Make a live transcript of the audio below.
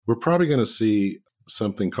we're probably going to see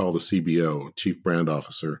something called a CBO, Chief Brand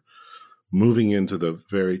Officer, moving into the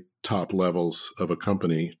very top levels of a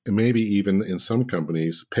company, and maybe even in some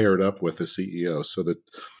companies paired up with a CEO so that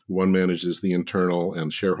one manages the internal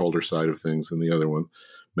and shareholder side of things and the other one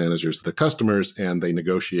manages the customers, and they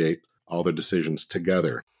negotiate all the decisions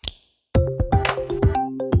together.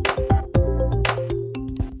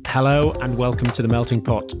 Hello and welcome to The Melting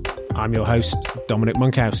Pot. I'm your host, Dominic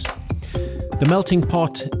Monkhouse. The Melting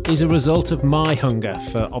Pot is a result of my hunger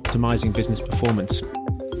for optimizing business performance.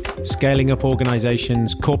 Scaling up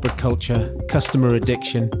organizations, corporate culture, customer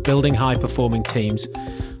addiction, building high-performing teams,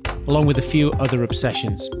 along with a few other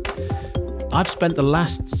obsessions. I've spent the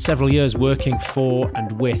last several years working for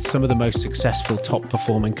and with some of the most successful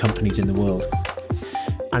top-performing companies in the world.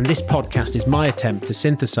 And this podcast is my attempt to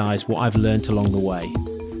synthesize what I've learned along the way,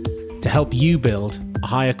 to help you build a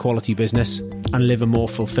higher quality business and live a more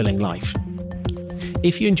fulfilling life.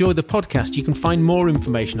 If you enjoy the podcast, you can find more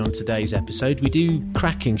information on today's episode. We do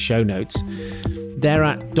cracking show notes. They're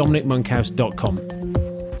at dominicmonkhouse.com.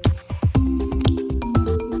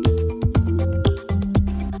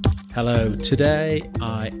 Hello, today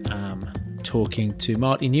I am talking to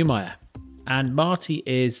Marty Neumeier. And Marty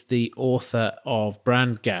is the author of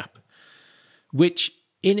Brand Gap, which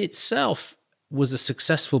in itself was a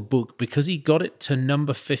successful book because he got it to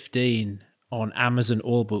number 15 on Amazon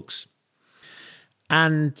All Books.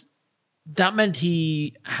 And that meant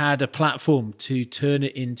he had a platform to turn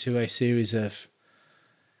it into a series of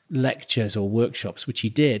lectures or workshops, which he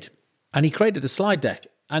did. And he created a slide deck.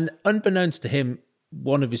 And unbeknownst to him,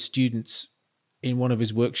 one of his students in one of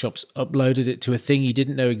his workshops uploaded it to a thing he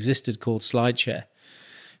didn't know existed called SlideShare.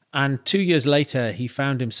 And 2 years later, he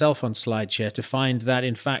found himself on SlideShare to find that,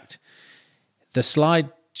 in fact, the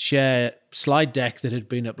SlideShare slide deck that had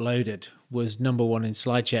been uploaded was number one in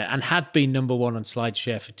SlideShare and had been number one on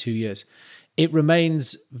SlideShare for 2 years. It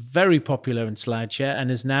remains very popular in SlideShare and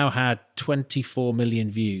has now had 24 million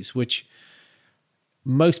views, which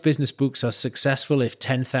most business books are successful if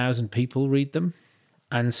 10,000 people read them.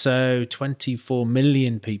 And so 24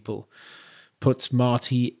 million people puts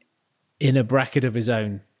Marty in a bracket of his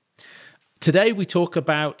own. Today we talk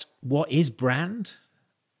about what is brand.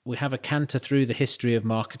 We have a canter through the history of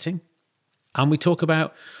marketing, and we talk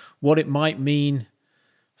about what it might mean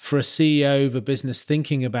for a CEO of a business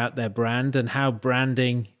thinking about their brand and how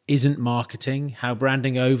branding isn't marketing, how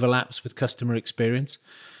branding overlaps with customer experience,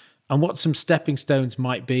 and what some stepping stones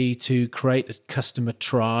might be to create a customer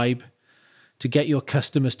tribe, to get your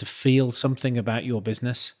customers to feel something about your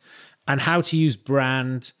business, and how to use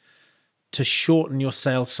brand to shorten your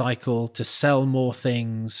sales cycle, to sell more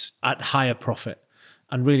things at higher profit.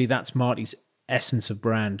 And really, that's Marty's essence of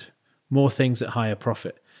brand. More things at higher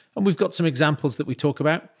profit. And we've got some examples that we talk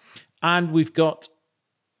about. And we've got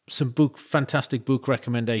some fantastic book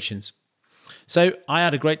recommendations. So I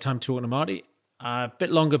had a great time talking to Marty. A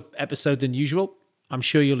bit longer episode than usual. I'm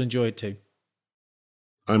sure you'll enjoy it too.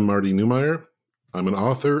 I'm Marty Neumeier. I'm an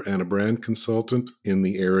author and a brand consultant in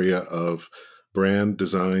the area of brand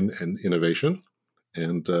design and innovation.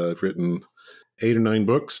 And I've written 8 or 9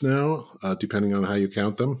 books now, depending on how you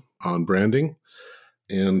count them, on branding.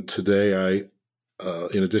 And today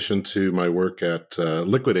in addition to my work at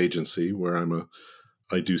Liquid Agency, where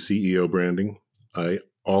I do CEO branding, I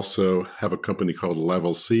also have a company called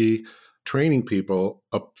Level C, training people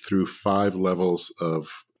up through 5 levels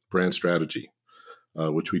of brand strategy,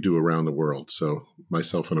 which we do around the world. So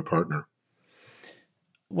myself and a partner.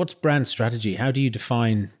 What's brand strategy? How do you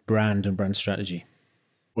define brand and brand strategy?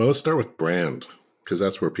 Well, let's start with brand, because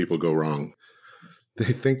that's where people go wrong. They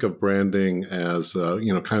think of branding as,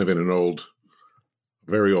 kind of in an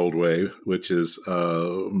very old way, which is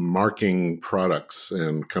marking products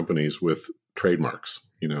and companies with trademarks,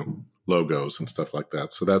 logos and stuff like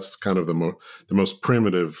that. So that's kind of the most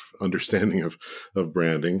primitive understanding of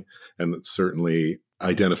branding, and certainly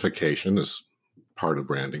identification is part of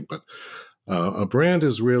branding. But a brand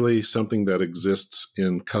is really something that exists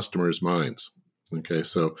in customers' minds. Okay,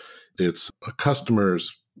 so it's a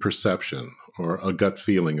customer's perception, or a gut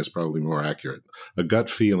feeling is probably more accurate. A gut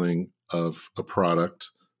feeling of a product,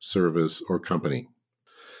 service, or company.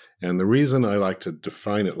 And the reason I like to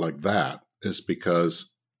define it like that is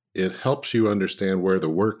because it helps you understand where the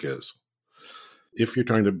work is. If you're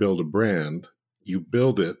trying to build a brand, you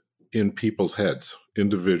build it in people's heads,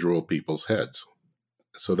 individual people's heads.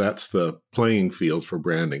 So that's the playing field for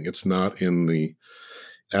branding. It's not in the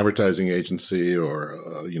advertising agency or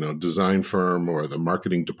design firm or the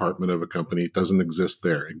marketing department of a company. It doesn't exist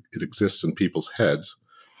there. It exists in people's heads.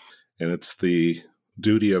 And it's the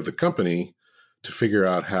duty of the company to figure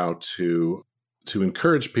out how to to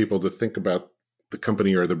encourage people to think about the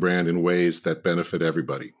company or the brand in ways that benefit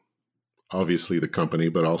everybody. Obviously the company,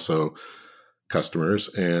 but also customers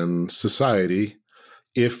and society,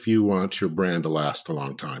 if you want your brand to last a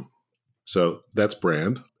long time. So that's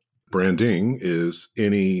brand. Branding is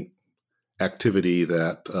any activity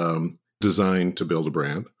that designed to build a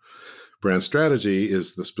brand. Brand strategy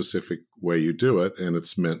is the specific way you do it, and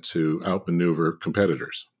it's meant to outmaneuver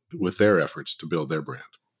competitors with their efforts to build their brand.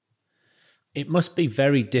 It must be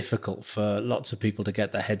very difficult for lots of people to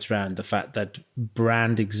get their heads around the fact that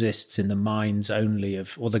brand exists in the minds only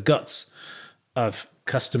of, or the guts of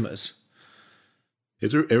customers.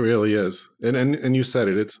 It really is. And you said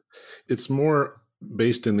it. It's more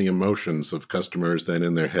based in the emotions of customers than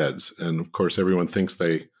in their heads. And of course, everyone thinks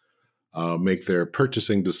they make their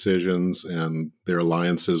purchasing decisions and their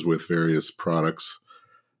alliances with various products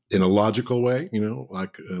in a logical way,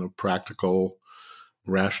 like in a practical,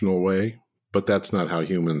 rational way. But that's not how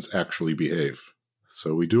humans actually behave.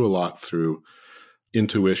 So we do a lot through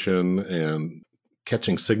intuition and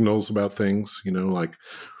catching signals about things, like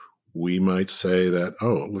we might say that,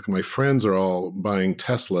 oh, look, my friends are all buying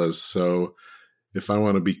Teslas. So if I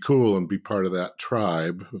want to be cool and be part of that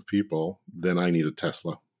tribe of people, then I need a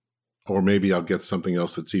Tesla. Or maybe I'll get something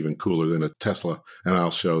else that's even cooler than a Tesla and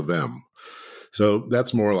I'll show them. So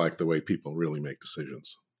that's more like the way people really make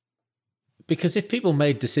decisions. Because if people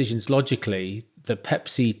made decisions logically, the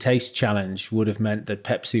Pepsi Taste Challenge would have meant that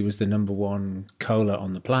Pepsi was the number one cola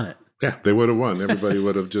on the planet. Yeah, they would have won. Everybody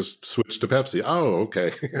would have just switched to Pepsi. Oh,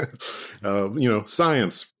 okay.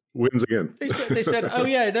 Science wins again. They said, oh,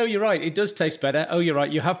 yeah, no, you're right. It does taste better. Oh, you're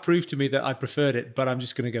right. You have proved to me that I preferred it, but I'm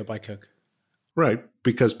just going to go buy Coke. Right,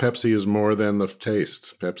 because Pepsi is more than the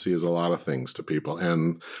taste. Pepsi is a lot of things to people,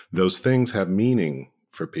 and those things have meaning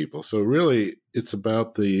for people. So really, it's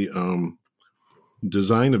about the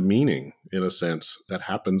design of meaning, in a sense, that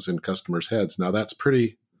happens in customers' heads. Now, that's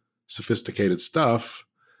pretty sophisticated stuff,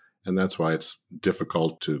 and that's why it's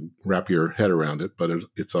difficult to wrap your head around it. But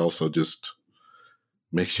it's also just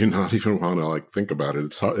makes you not even want to think about it.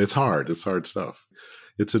 It's hard. It's hard stuff.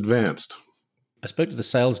 It's advanced. I spoke to the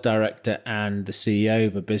sales director and the CEO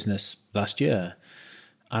of a business last year,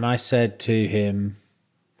 and I said to him,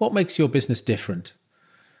 "What makes your business different?"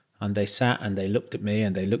 And they sat and they looked at me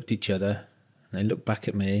and they looked at each other and they looked back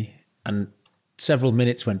at me, and several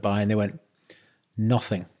minutes went by and they went,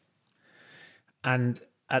 "Nothing." And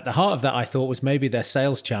at the heart of that, I thought was maybe their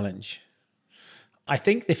sales challenge. I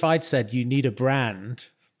think if I'd said you need a brand,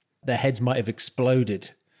 their heads might have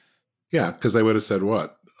exploded. Yeah, because they would have said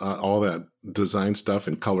what? All that design stuff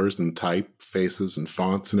and colors and typefaces and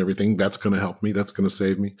fonts and everything, that's going to help me. That's going to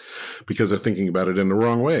save me. Because they're thinking about it in the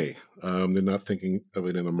wrong way. They're not thinking of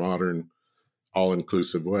it in a modern,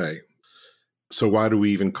 all-inclusive way. So why do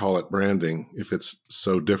we even call it branding if it's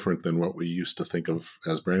so different than what we used to think of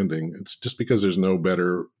as branding? It's just because there's no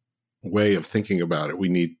better way of thinking about it. We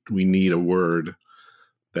need a word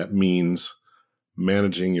that means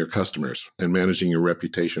managing your customers and managing your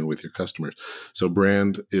reputation with your customers. So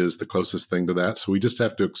brand is the closest thing to that. So we just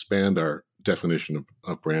have to expand our definition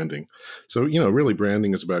of branding. So, really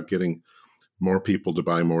branding is about getting more people to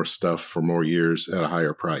buy more stuff for more years at a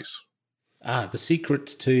higher price. The secret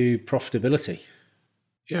to profitability.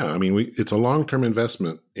 Yeah, it's a long-term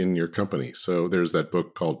investment in your company. So there's that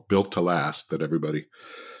book called Built to Last that everybody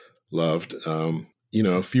loved.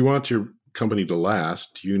 If you want your company to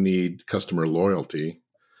last, you need customer loyalty.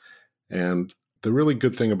 And the really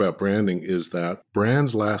good thing about branding is that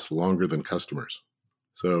brands last longer than customers.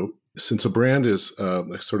 So since a brand is a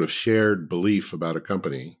sort of shared belief about a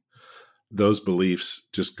company, those beliefs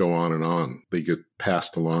just go on and on. They get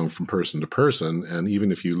passed along from person to person. And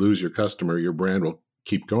even if you lose your customer, your brand will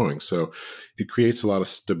keep going. So it creates a lot of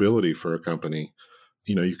stability for a company.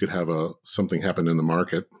 You could have something happen in the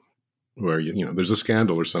market where, there's a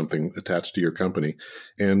scandal or something attached to your company.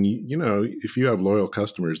 And, if you have loyal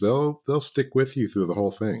customers, they'll stick with you through the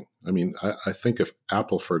whole thing. I think if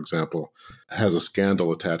Apple, for example, has a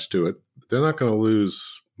scandal attached to it, they're not going to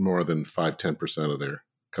lose more than 5-10% of their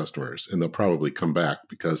customers, and they'll probably come back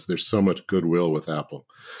because there's so much goodwill with Apple.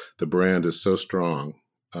 The brand is so strong,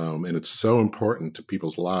 and it's so important to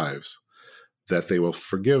people's lives that they will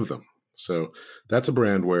forgive them. So that's a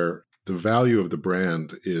brand where the value of the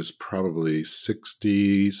brand is probably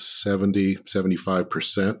 60, 70,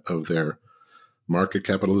 75% of their market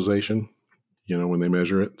capitalization, when they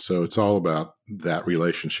measure it. So it's all about that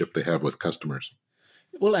relationship they have with customers.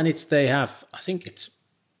 Well, and I think it's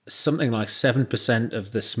something like 7%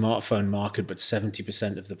 of the smartphone market, but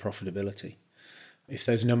 70% of the profitability. If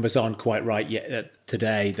those numbers aren't quite right yet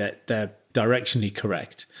today, that they're directionally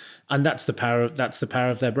correct. And that's the power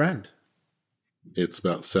of their brand. It's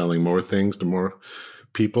about selling more things to more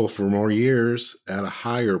people for more years at a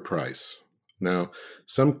higher price. Now,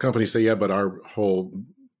 some companies say, yeah, but our whole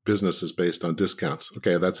business is based on discounts.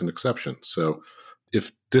 Okay, that's an exception. So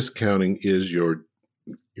if discounting is your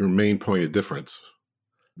main point of difference,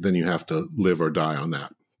 then you have to live or die on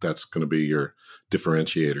that. That's going to be your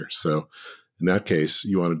differentiator. So in that case,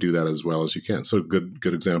 you want to do that as well as you can. So a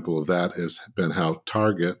good example of that has been how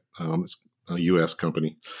Target, it's a U.S.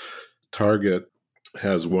 company, Target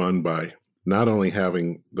has won by not only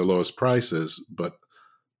having the lowest prices, but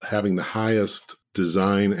having the highest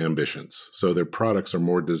design ambitions. So their products are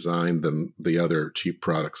more designed than the other cheap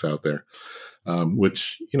products out there,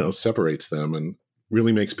 which, separates them and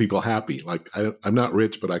really makes people happy. Like I'm not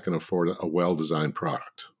rich, but I can afford a well-designed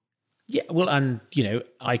product. Yeah, well, and,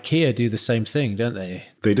 IKEA do the same thing, don't they?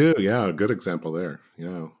 They do, yeah. A good example there.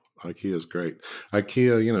 Yeah, IKEA is great.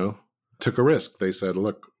 IKEA, took a risk. They said,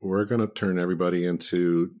 look, we're going to turn everybody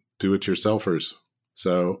into do-it-yourselfers.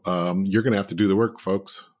 So you're going to have to do the work,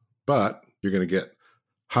 folks, but you're going to get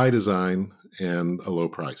high design and a low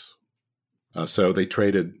price. So they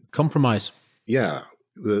traded... Compromise. Yeah.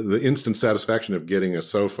 The instant satisfaction of getting a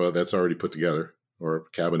sofa that's already put together, or a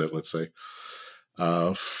cabinet, let's say,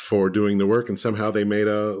 for doing the work. And somehow they made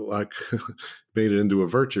made it into a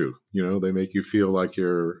virtue. They make you feel like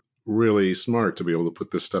you're really smart to be able to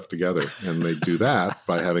put this stuff together. And they do that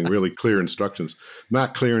by having really clear instructions.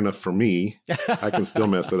 Not clear enough for me. I can still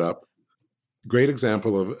mess it up. Great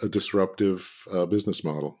example of a disruptive business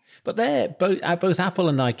model. But they're both Apple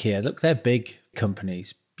and IKEA. Look, they're big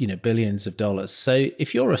companies, billions of dollars. So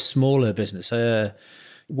if you're a smaller business,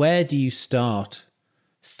 where do you start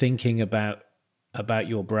thinking about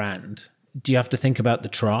your brand? Do you have to think about the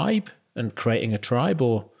tribe and creating a tribe,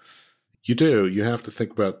 or? You do. You have to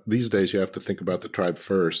think about, these days, you have to think about the tribe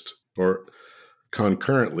first or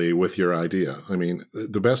concurrently with your idea. I mean,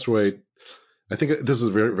 the best way, I think this is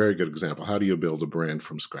a very, very good example. How do you build a brand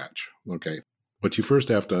from scratch? Okay. What you first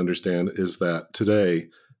have to understand is that today,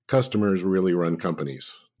 customers really run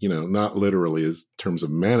companies, not literally in terms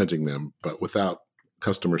of managing them, but without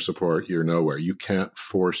customer support, you're nowhere. You can't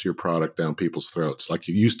force your product down people's throats like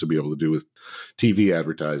you used to be able to do with TV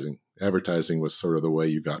advertising. Advertising was sort of the way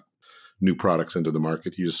you got new products into the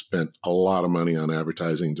market. You just spent a lot of money on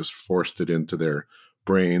advertising, just forced it into their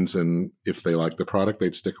brains. And if they liked the product,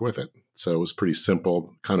 they'd stick with it. So it was pretty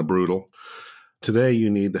simple, kind of brutal. Today, you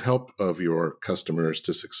need the help of your customers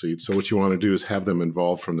to succeed. So what you want to do is have them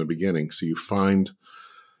involved from the beginning. So you find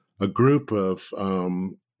a group of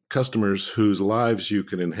customers whose lives you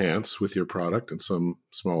can enhance with your product in some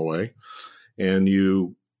small way. And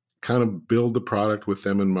you kind of build the product with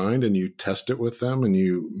them in mind, and you test it with them, and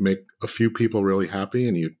you make a few people really happy,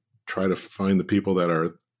 and you try to find the people that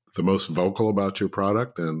are the most vocal about your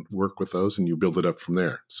product and work with those, and you build it up from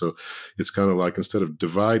there. So it's kind of like, instead of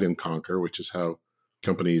divide and conquer, which is how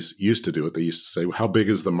companies used to do it, they used to say, well, how big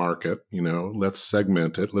is the market? Let's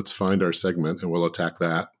segment it. Let's find our segment and we'll attack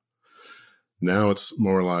that. Now it's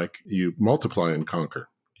more like you multiply and conquer.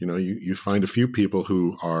 You find a few people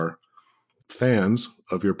who are fans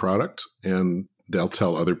of your product, and they'll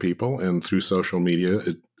tell other people, and through social media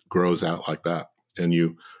it grows out like that, and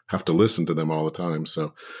you have to listen to them all the time.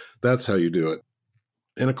 So that's how you do it.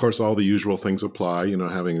 And of course, all the usual things apply,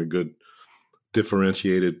 having a good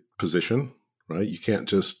differentiated position, right? You can't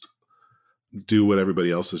just do what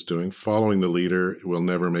everybody else is doing. Following the leader will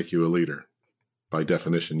never make you a leader. By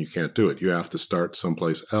definition, you can't do it. You have to start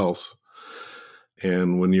someplace else.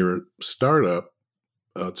 And when you're a startup,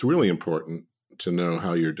 it's really important to know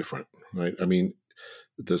how you're different, right? I mean,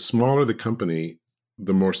 the smaller the company,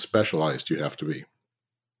 the more specialized you have to be.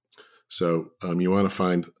 So you want to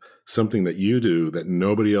find something that you do that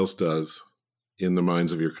nobody else does in the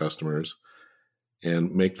minds of your customers,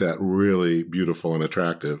 and make that really beautiful and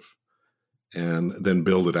attractive, and then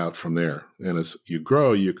build it out from there. And as you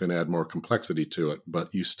grow, you can add more complexity to it, but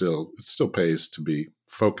it still pays to be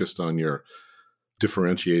focused on your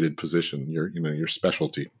differentiated position, your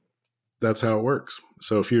specialty. That's how it works.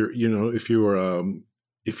 So if you're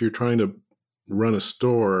trying to run a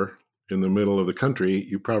store in the middle of the country,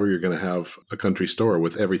 you probably are going to have a country store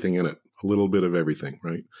with everything in it, a little bit of everything,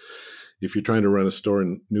 right? If you're trying to run a store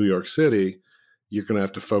in New York City, you're going to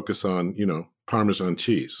have to focus on, Parmesan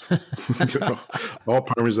cheese, all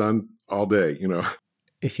Parmesan all day,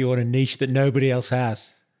 If you want a niche that nobody else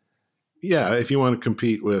has. Yeah, if you want to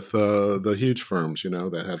compete with the huge firms,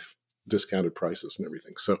 that have discounted prices and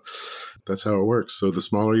everything. So that's how it works. So the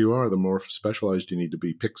smaller you are, the more specialized you need to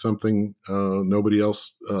be. Pick something nobody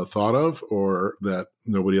else thought of, or that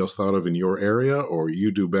nobody else thought of in your area, or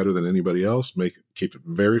you do better than anybody else. Keep it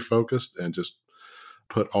very focused and just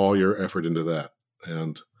put all your effort into that.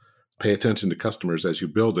 And pay attention to customers as you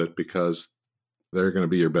build it, because they're going to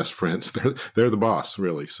be your best friends. They're the boss,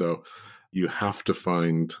 really. So you have to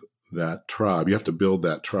find that tribe. You have to build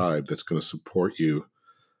that tribe that's going to support you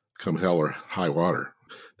come hell or high water.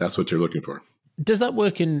 That's what you're looking for. Does that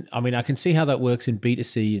work I can see how that works in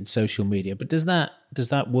B2C and social media, but does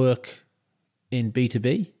that work in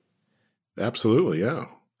B2B? Absolutely, yeah.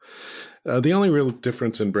 The only real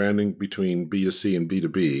difference in branding between B2C and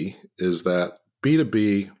B2B is that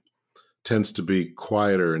B2B tends to be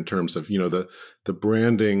quieter in terms of, the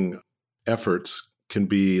branding efforts can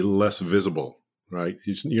be less visible, right?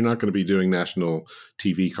 You're not going to be doing national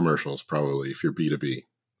TV commercials probably if you're B2B.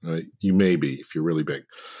 Right? You may be if you're really big.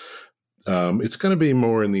 It's going to be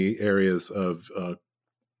more in the areas of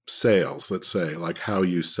sales, let's say, like how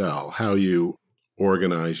you sell, how you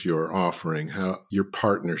organize your offering, how your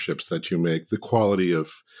partnerships that you make, the quality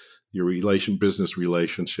of your business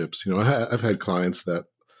relationships. I've had clients that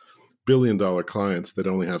billion-dollar clients that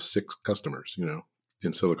only have 6 customers,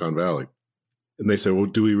 in Silicon Valley. And they say, well,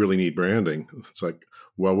 do we really need branding? It's like,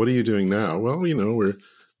 well, what are you doing now? Well,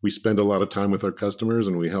 we spend a lot of time with our customers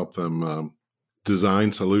and we help them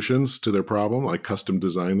design solutions to their problem, like custom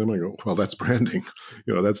design them. I go, well, that's branding.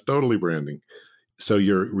 That's totally branding. So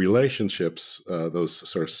your relationships, those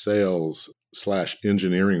sort of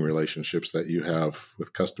sales/engineering relationships that you have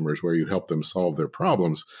with customers where you help them solve their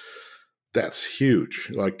problems, that's huge.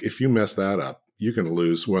 Like if you mess that up, you can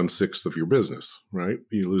lose 1/6 of your business, right?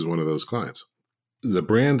 You lose one of those clients. The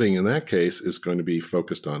branding in that case is going to be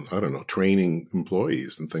focused on, training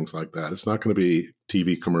employees and things like that. It's not going to be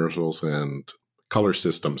TV commercials and color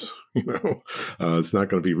systems, It's not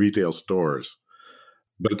going to be retail stores,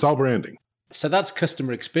 but it's all branding. So that's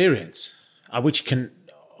customer experience, which can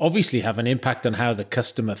obviously have an impact on how the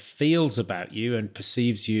customer feels about you and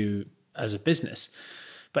perceives you as a business.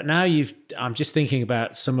 But now I'm just thinking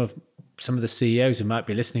about some of the CEOs who might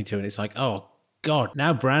be listening to it. It's like, oh God,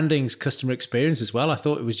 now branding's customer experience as well. I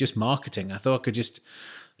thought it was just marketing. I thought I could just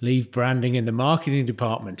leave branding in the marketing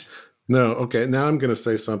department. No, okay. Now I'm going to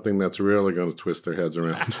say something that's really going to twist their heads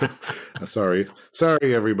around. Sorry,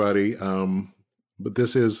 everybody. But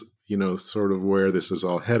this is, sort of where this is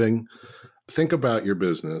all heading. Think about your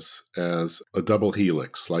business as a double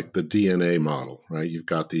helix, like the DNA model, right? You've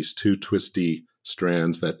got these 2 twisty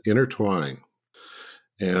strands that intertwine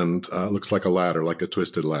and looks like a ladder, like a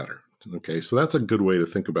twisted ladder. Okay, so that's a good way to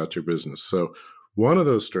think about your business. So one of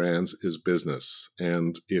those strands is business.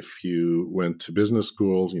 And if you went to business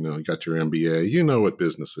school, you got your MBA, you know what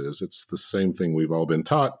business is. It's the same thing we've all been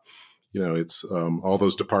taught. It's all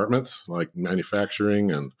those departments like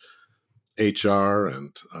manufacturing and HR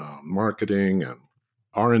and marketing and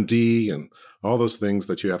R&D and all those things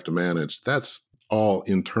that you have to manage. That's all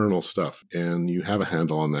internal stuff. And you have a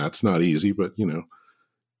handle on that. It's not easy, but you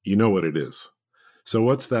know what it is. So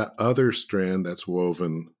what's that other strand that's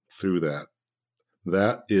woven through that?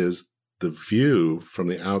 That is the view from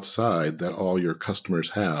the outside that all your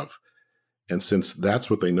customers have. And since that's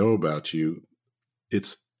what they know about you,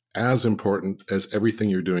 it's as important as everything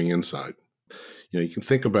you're doing inside. You can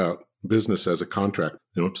think about business as a contract,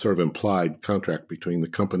 sort of implied contract between the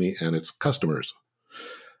company and its customers.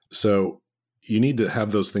 So you need to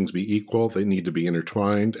have those things be equal. They need to be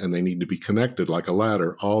intertwined and they need to be connected like a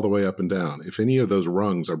ladder all the way up and down. If any of those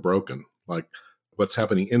rungs are broken, like what's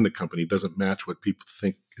happening in the company doesn't match what people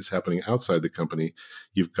think is happening outside the company,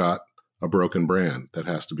 you've got a broken brand that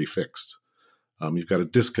has to be fixed. You've got a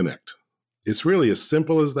disconnect. It's really as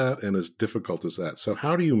simple as that and as difficult as that. So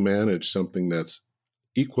how do you manage something that's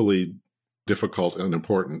equally difficult and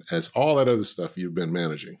important as all that other stuff you've been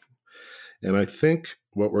managing? And I think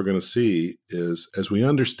what we're going to see is, as we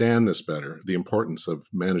understand this better, the importance of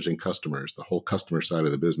managing customers, the whole customer side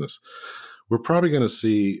of the business, we're probably going to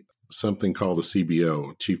see something called a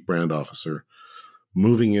CBO, Chief Brand Officer,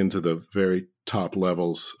 moving into the very top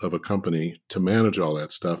levels of a company to manage all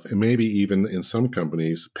that stuff. And maybe even in some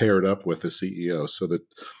companies paired up with a CEO so that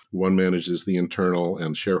one manages the internal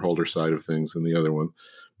and shareholder side of things and the other one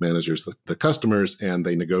manages the customers, and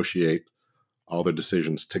they negotiate all the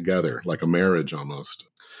decisions together, like a marriage almost.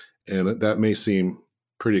 And that may seem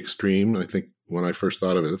pretty extreme. I think when I first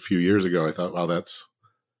thought of it a few years ago, I thought, wow,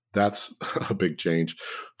 that's a big change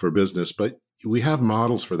for business. But we have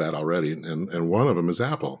models for that already. And one of them is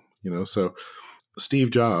Apple, So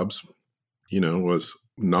Steve Jobs, was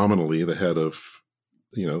nominally the head of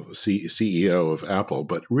CEO of Apple,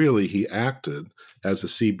 but really he acted as a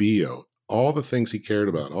CBO. All the things he cared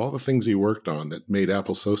about, all the things he worked on that made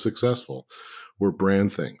Apple so successful were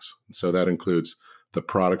brand things. So that includes the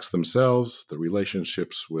products themselves, the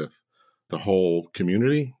relationships with the whole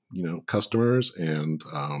community, customers and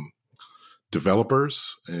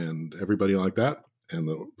developers and everybody like that, and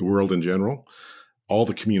the world in general. All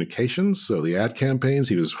the communications, so the ad campaigns,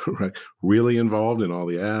 he was really involved in all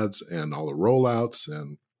the ads and all the rollouts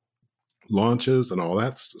and launches and all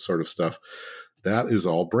that sort of stuff. That is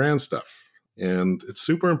all brand stuff. And it's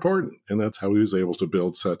super important. And that's how he was able to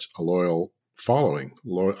build such a loyal following,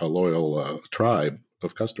 a loyal tribe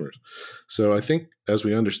of customers. So I think as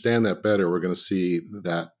we understand that better, we're going to see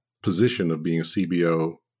that position of being a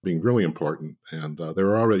CBO being really important. And there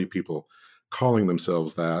are already people calling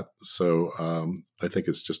themselves that. So I think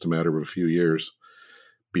it's just a matter of a few years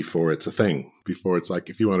before it's a thing, before it's like,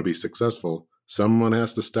 if you want to be successful, someone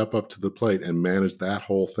has to step up to the plate and manage that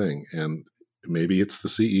whole thing. And maybe it's the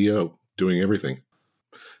CEO doing everything.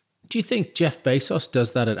 Do you think Jeff Bezos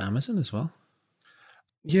does that at Amazon as well?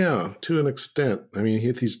 Yeah, to an extent. I mean,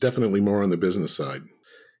 he's definitely more on the business side.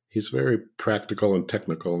 He's very practical and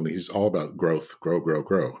technical, and he's all about growth,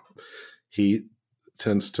 grow. He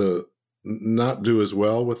tends to not do as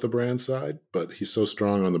well with the brand side, but he's so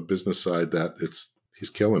strong on the business side that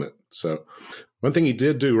he's killing it. So one thing he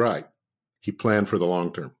did do right, he planned for the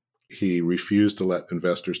long term. He refused to let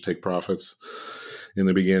investors take profits in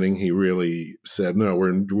the beginning. He really said, no,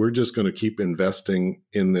 we're just going to keep investing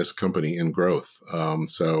in this company in growth.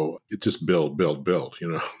 So it just build,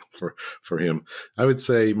 for him. I would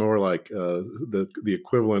say more like the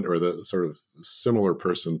equivalent or the sort of similar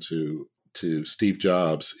person to Steve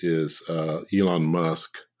Jobs is Elon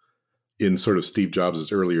Musk. In sort of Steve Jobs'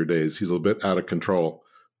 earlier days, he's a little bit out of control,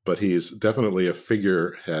 but he's definitely a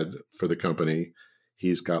figurehead for the company.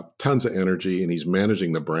 He's got tons of energy and he's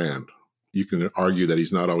managing the brand. You can argue that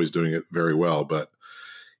he's not always doing it very well, but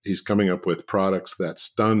he's coming up with products that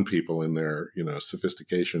stun people in their,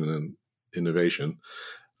 sophistication and innovation.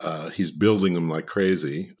 He's building them like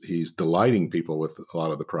crazy. He's delighting people with a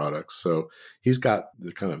lot of the products. So he's got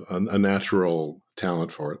the kind of a natural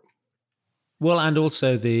talent for it. Well, and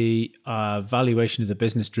also the valuation of the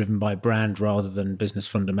business driven by brand rather than business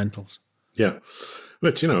fundamentals. Yeah.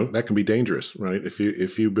 Which, that can be dangerous, right? If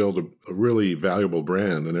you build a really valuable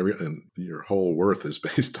brand and your whole worth is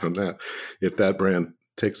based on that, if that brand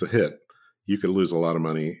takes a hit, you could lose a lot of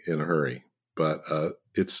money in a hurry. But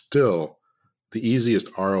it's still the easiest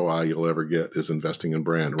ROI you'll ever get is investing in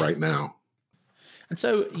brand right now. And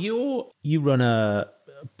so you run a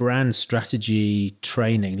brand strategy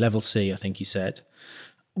training, level C, I think you said.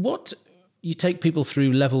 What you take people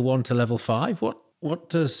through level 1 to level 5? What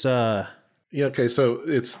does Yeah, okay. So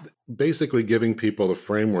it's basically giving people the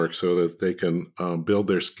framework so that they can build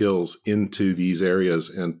their skills into these areas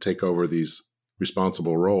and take over these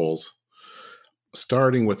responsible roles,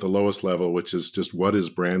 starting with the lowest level, which is just what is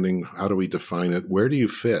branding? How do we define it? Where do you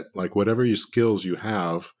fit? Like whatever your skills you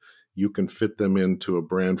have, you can fit them into a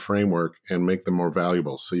brand framework and make them more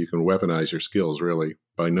valuable. So you can weaponize your skills really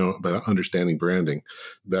by understanding branding.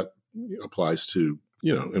 That applies to,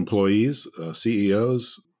 employees,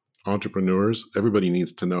 CEOs, entrepreneurs. Everybody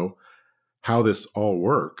needs to know how this all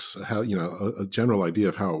works, how, a general idea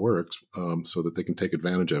of how it works, so that they can take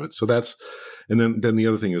advantage of it. So and then the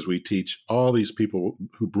other thing is we teach all these people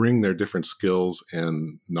who bring their different skills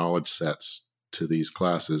and knowledge sets to these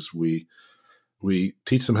classes. We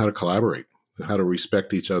teach them how to collaborate, how to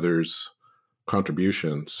respect each other's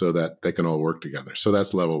contribution so that they can all work together. So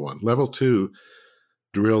that's level 1. Level 2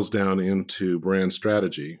 drills down into brand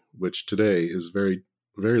strategy, which today is very,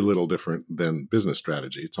 very little different than business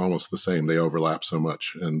strategy. It's almost the same. They overlap so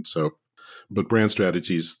much. But brand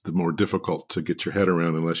strategy is the more difficult to get your head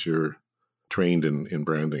around unless you're trained in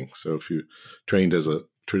branding. So if you trained as a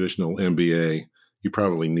traditional MBA, you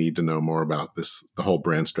probably need to know more about the whole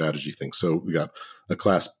brand strategy thing. So we got a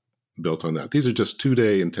class built on that. These are just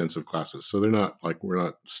 2-day intensive classes. So they're not like, we're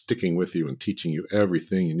not sticking with you and teaching you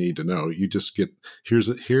everything you need to know. You just get, here's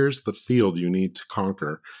the field you need to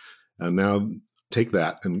conquer. And now take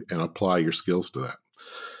that and apply your skills to that.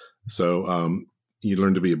 So you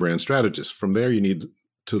learn to be a brand strategist. From there, you need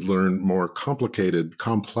to learn more complicated,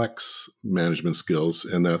 complex management skills.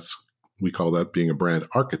 And we call that being a brand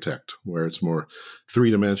architect, where it's more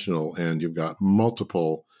 3-dimensional and you've got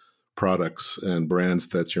multiple products and brands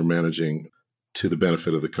that you're managing to the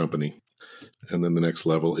benefit of the company. And then the next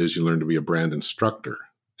level is you learn to be a brand instructor.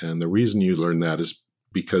 And the reason you learn that is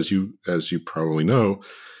because as you probably know,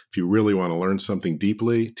 if you really want to learn something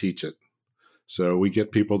deeply, teach it. So we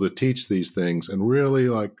get people to teach these things and really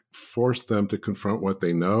like force them to confront what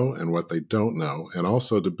they know and what they don't know, and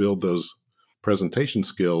also to build those presentation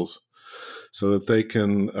skills so that they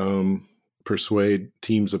can persuade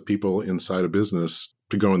teams of people inside a business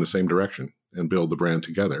to go in the same direction and build the brand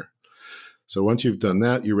together. So once you've done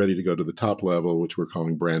that, you're ready to go to the top level, which we're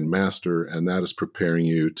calling brand master, and that is preparing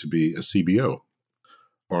you to be a CBO,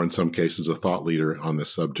 or in some cases a thought leader on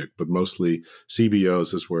this subject. But mostly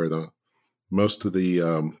CBOs is where most of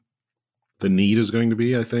the need is going to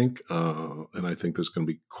be, I think, and I think there's going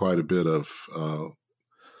to be quite a bit of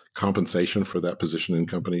compensation for that position in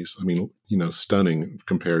companies. I mean, stunning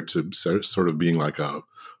compared to sort of being like a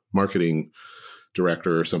marketing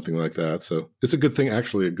director or something like that. So it's a good thing,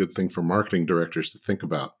 actually a good thing for marketing directors to think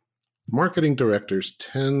about. Marketing directors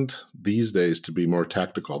tend these days to be more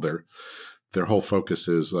tactical. Their whole focus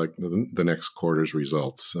is like the next quarter's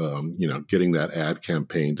results, getting that ad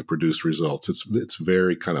campaign to produce results. It's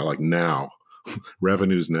very kind of like now,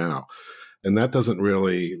 revenues now. And that doesn't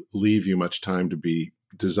really leave you much time to be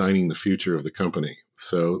designing the future of the company.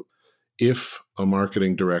 So if a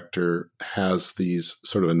marketing director has these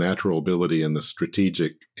sort of a natural ability in the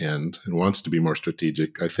strategic end and wants to be more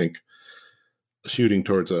strategic, I think shooting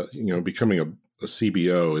towards becoming a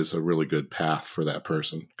CBO is a really good path for that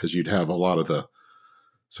person, because you'd have a lot of the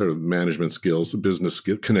sort of management skills, the business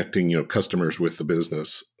skill, connecting, customers with the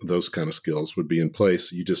business, those kind of skills would be in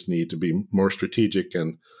place. You just need to be more strategic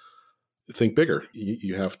and think bigger.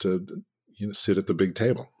 You have to sit at the big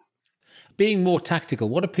table. Being more tactical,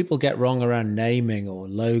 what do people get wrong around naming or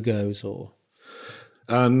logos or?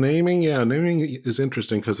 Naming is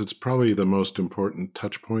interesting because it's probably the most important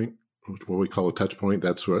touch point, what we call a touch point.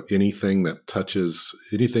 That's what anything that touches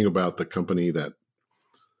anything about the company that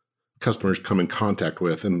customers come in contact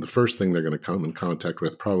with. And the first thing they're going to come in contact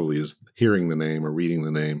with probably is hearing the name or reading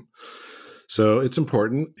the name. So it's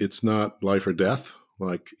important. It's not life or death.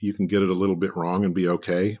 Like, you can get it a little bit wrong and be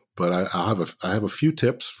okay. But I have a few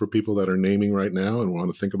tips for people that are naming right now and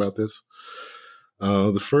want to think about this.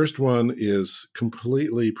 The first one is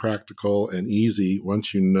completely practical and easy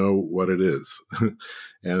once you know what it is.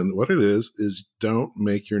 And what it is don't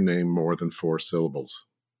make your name more than 4 syllables.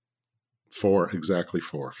 4, exactly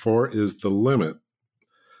 4. 4 is the limit,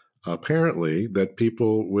 apparently, that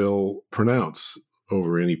people will pronounce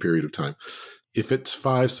over any period of time. If it's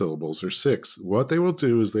 5 syllables or 6, what they will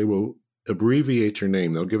do is they will abbreviate your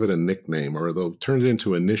name. They'll give it a nickname, or they'll turn it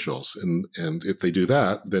into initials. And if they do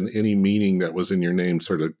that, then any meaning that was in your name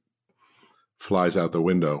sort of flies out the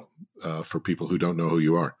window for people who don't know who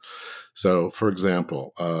you are. So, for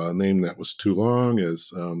example, a name that was too long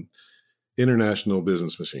is International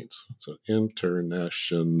Business Machines. So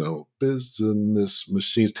International Business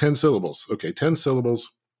Machines, 10 syllables. Okay, 10 syllables,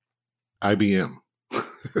 IBM.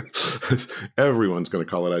 Everyone's going to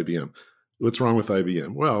call it IBM. What's wrong with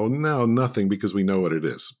IBM? Well, now nothing, because we know what it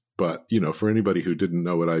is. But, for anybody who didn't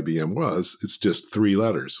know what IBM was, it's just 3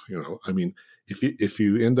 letters. I mean, if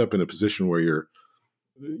you end up in a position where your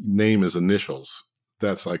name is initials,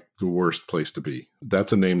 that's like the worst place to be.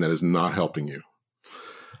 That's a name that is not helping you.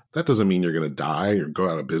 That doesn't mean you're going to die or go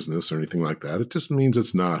out of business or anything like that. It just means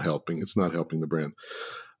it's not helping. It's not helping the brand.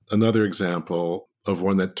 Another example of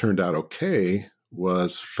one that turned out okay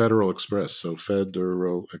was Federal Express. So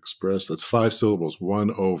Federal Express, that's 5 syllables,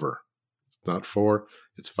 1 over. It's not 4,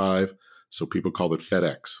 it's 5. So people called it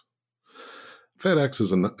FedEx. FedEx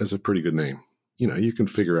is a pretty good name. You can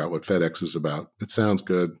figure out what FedEx is about. It sounds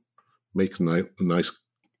good, makes a nice,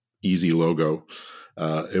 easy logo.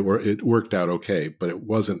 It worked out okay, but it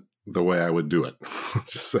wasn't the way I would do it.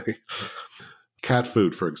 Let's just say. Cat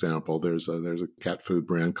food, for example. There's a cat food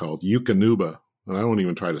brand called Yukonuba. And I won't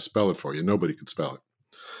even try to spell it for you. Nobody could spell it.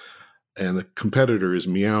 And the competitor is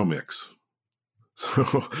Meow Mix.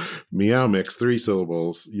 So Meow Mix, 3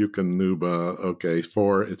 syllables, Yukonuba, okay,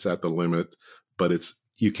 4, it's at the limit, but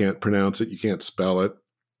you can't pronounce it, you can't spell it,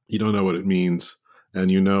 you don't know what it means, and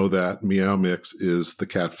you know that Meow Mix is the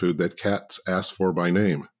cat food that cats ask for by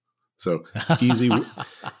name. So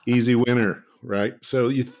easy winner, right? So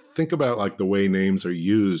you think about like the way names are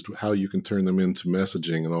used, how you can turn them into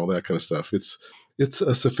messaging and all that kind of stuff. It's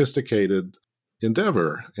a sophisticated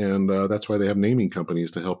endeavor, and that's why they have naming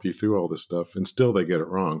companies to help you through all this stuff, and still they get it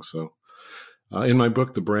wrong. So in my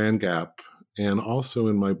book, The Brand Gap, and also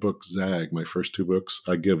in my book, Zag, my first 2 books,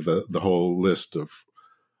 I give the whole list of,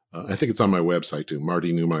 I think it's on my website too,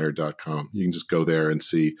 martyneumeier.com. You can just go there and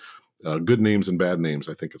see good names and bad names,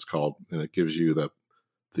 I think it's called, and it gives you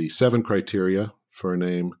the 7 criteria for a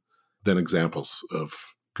name, then examples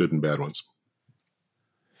of good and bad ones.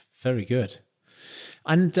 Very good.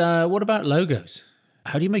 And what about logos?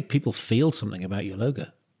 How do you make people feel something about your logo?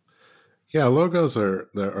 Yeah, logos are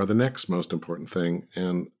the next most important thing.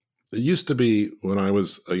 And it used to be when I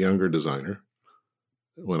was a younger designer,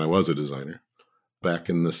 when I was a designer back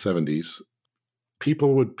in the 70s,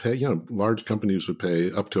 people would pay, large companies would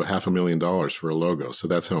pay up to $500,000 for a logo. So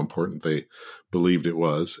that's how important they believed it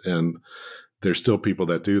was. And there's still people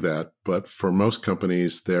that do that. But for most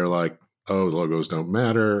companies, they're like, oh, logos don't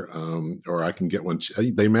matter, or I can get one.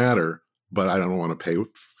 They matter, but I don't want to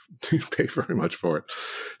pay very much for it.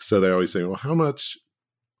 So they always say, well, how much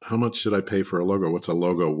should I pay for a logo? What's a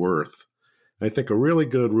logo worth? And I think a really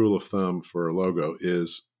good rule of thumb for a logo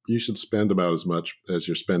is you should spend about as much as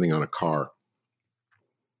you're spending on a car.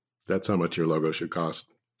 That's how much your logo should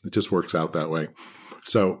cost. It just works out that way.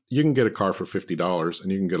 So you can get a car for $50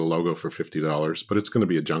 and you can get a logo for $50, but it's going to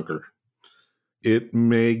be a junker. It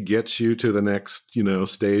may get you to the next,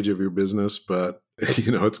 stage of your business, but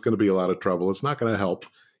it's going to be a lot of trouble. It's not going to help.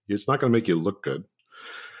 It's not going to make you look good.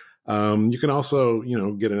 You can also,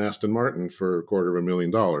 get an Aston Martin for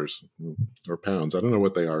 $250,000 or pounds. I don't know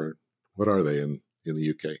what they are. What are they in the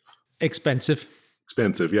UK? Expensive,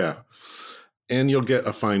 yeah. And you'll get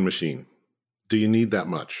a fine machine. Do you need that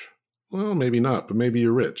much? Well, maybe not, but maybe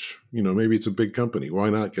you're rich. Maybe it's a big company. Why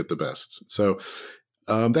not get the best? So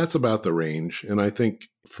that's about the range. And I think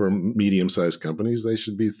for medium-sized companies, they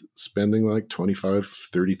should be spending like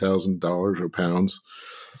 $25,000, $30,000 or pounds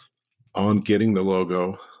on getting the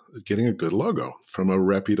logo, getting a good logo from a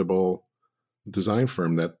reputable design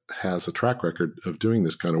firm that has a track record of doing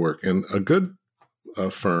this kind of work. And a good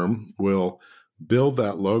firm will build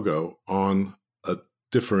that logo on a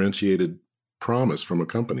differentiated promise from a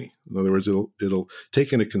company. In other words, it'll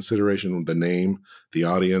take into consideration the name, the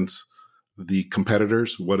audience, the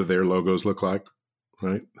competitors. What do their logos look like,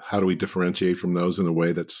 right? How do we differentiate from those in a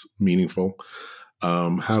way that's meaningful?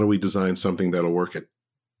 How do we design something that'll work at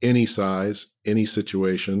any size, any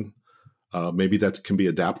situation? Maybe that can be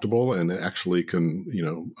adaptable and actually can,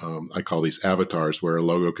 I call these avatars where a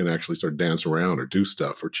logo can actually sort of dance around or do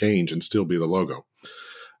stuff or change and still be the logo.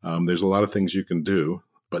 There's a lot of things you can do,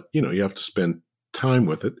 but, you have to spend time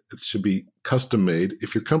with it. It should be custom made.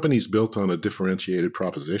 If your company's built on a differentiated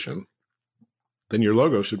proposition, then your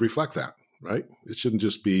logo should reflect that, right? It shouldn't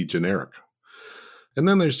just be generic. And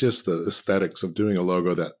then there's just the aesthetics of doing a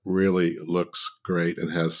logo that really looks great and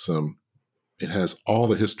it has all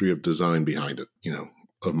the history of design behind it,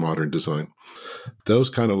 of modern design. Those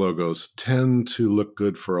kind of logos tend to look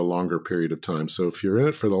good for a longer period of time. So if you're in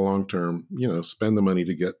it for the long term, spend the money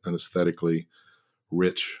to get an aesthetically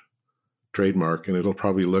rich trademark, and it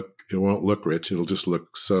won't look rich. It'll just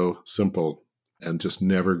look so simple and just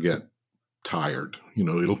never get tired.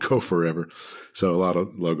 It'll go forever. So a lot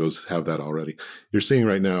of logos have that already. You're seeing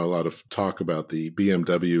right now a lot of talk about the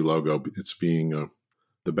BMW logo. It's being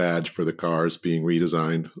the badge for the cars being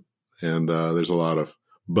redesigned. And there's a lot of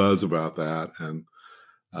buzz about that. And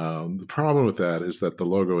the problem with that is that the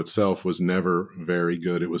logo itself was never very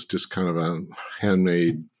good. It was just kind of a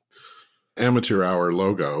handmade amateur hour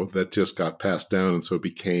logo that just got passed down. And so it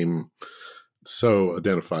became so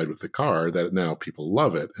identified with the car that now people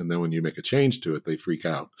love it. And then when you make a change to it, they freak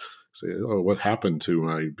out. Say, oh, what happened to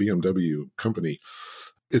my BMW company?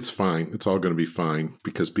 It's fine. It's all going to be fine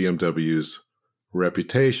because BMW's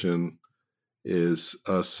reputation is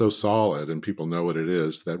so solid and people know what it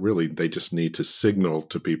is that really they just need to signal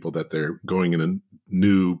to people that they're going in a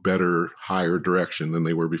new, better, higher direction than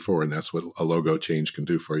they were before. And that's what a logo change can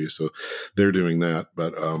do for you. So they're doing that.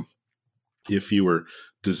 But if you were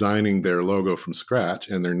designing their logo from scratch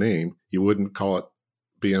and their name, you wouldn't call it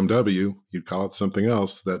BMW. You'd call it something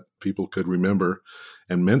else that people could remember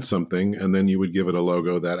and meant something. And then you would give it a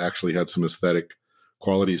logo that actually had some aesthetic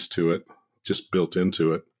qualities to it, just built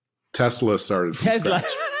into it. Tesla started from scratch.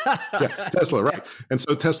 Yeah, Tesla, right. And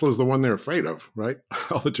so Tesla is the one they're afraid of, right?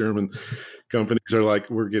 All the German companies are like,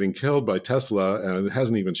 we're getting killed by Tesla, and it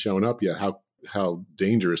hasn't even shown up yet how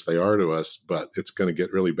dangerous they are to us, but it's going to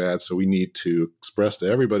get really bad. So we need to express to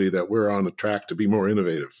everybody that we're on the track to be more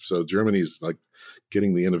innovative. So Germany's like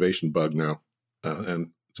getting the innovation bug now,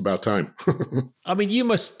 and it's about time. I mean, you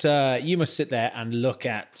must sit there and look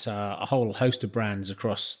at a whole host of brands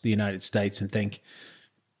across the United States and think,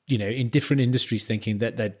 in different industries, thinking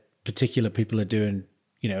that particular people are doing,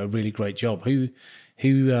 a really great job. Who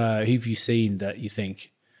have you seen that you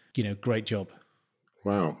think, great job?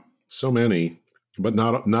 Wow, so many, but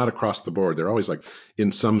not across the board. They're always like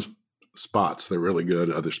in some spots they're really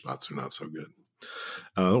good, other spots are not so good.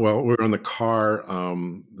 Well, we're on the car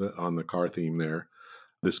theme there.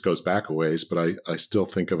 This goes back a ways, but I still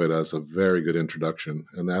think of it as a very good introduction,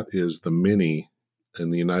 and that is the Mini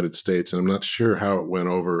in the United States, and I'm not sure how it went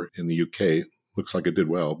over in the UK. Looks like it did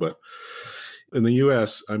well, but in the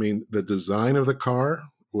US, I mean, the design of the car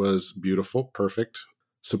was beautiful, perfect,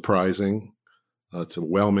 surprising. It's a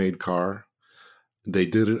well-made car. They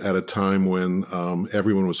did it at a time when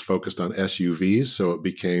everyone was focused on SUVs, so it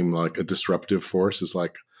became like a disruptive force. It's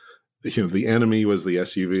like, the enemy was the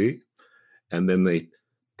SUV, and then they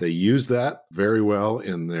used that very well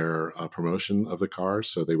in their promotion of the car.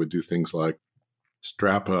 So they would do things like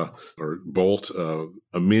strap or bolt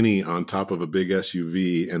a Mini on top of a big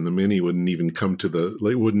SUV, and the Mini wouldn't even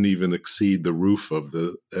wouldn't even exceed the roof of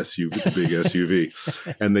the SUV, the big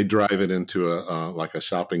SUV, and they drive it into like a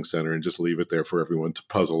shopping center and just leave it there for everyone to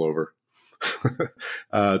puzzle over,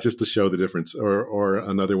 just to show the difference. Or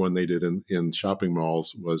another one they did in shopping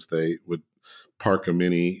malls was they would park a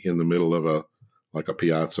Mini in the middle of like a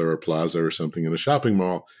piazza or a plaza or something in a shopping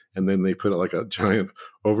mall, and then they put like a giant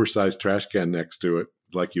oversized trash can next to it,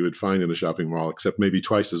 like you would find in a shopping mall, except maybe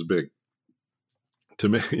twice as big,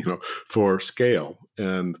 for scale.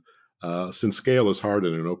 And since scale is hard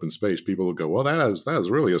in an open space, people will go, well, that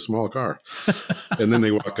is really a small car. And then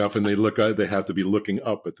they walk up and they they have to be looking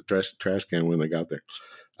up at the trash can when they got there.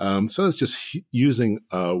 So it's just using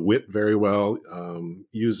wit very well,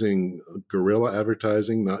 using guerrilla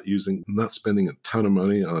advertising, not spending a ton of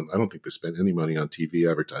money on. I don't think they spent any money on TV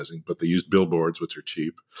advertising, but they used billboards, which are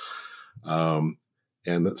cheap. And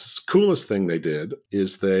the coolest thing they did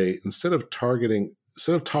is instead of talking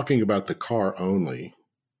about the car only,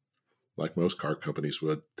 like most car companies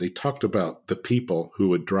would, they talked about the people who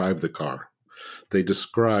would drive the car. They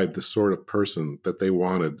described the sort of person that they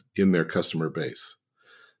wanted in their customer base.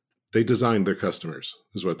 They designed their customers,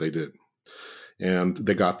 is what they did. And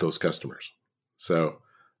they got those customers. So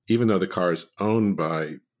even though the car is owned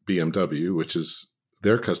by BMW, which is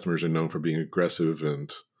their customers are known for being aggressive and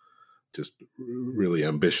just really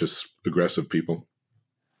ambitious, aggressive people,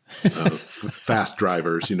 fast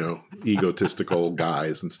drivers, egotistical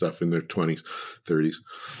guys and stuff in their 20s, 30s.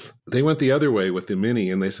 They went the other way with the Mini,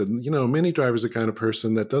 and they said, Mini driver's the kind of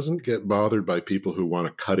person that doesn't get bothered by people who want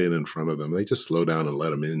to cut in front of them. They just slow down and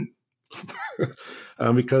let them in.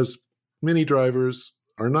 Because Mini drivers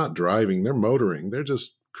are not driving, they're motoring. They're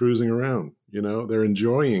just cruising around, they're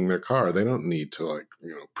enjoying their car. They don't need to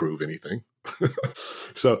prove anything.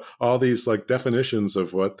 So all these definitions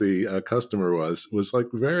of what the customer was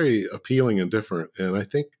very appealing and different. And I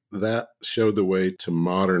think that showed the way to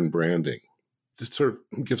modern branding, to sort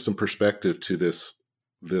of give some perspective to this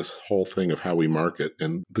whole thing of how we market.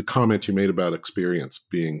 And the comment you made about experience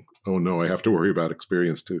being, oh no, I have to worry about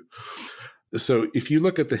experience too. So if you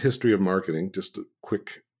look at the history of marketing, just a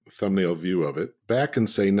quick thumbnail view of it, back in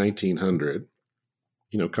say 1900,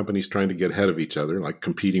 companies trying to get ahead of each other, like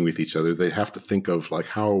competing with each other, they have to think of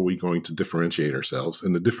how are we going to differentiate ourselves?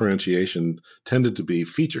 And the differentiation tended to be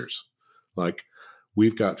features. Like,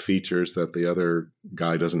 we've got features that the other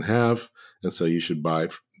guy doesn't have, and so you should buy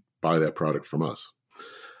that product from us.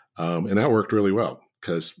 And that worked really well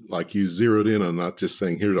because you zeroed in on not just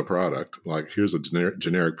saying, here's a product, here's a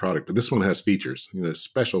generic product, but this one has features,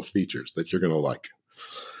 special features that you're going to like.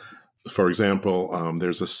 For example,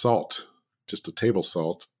 there's a salt, just a table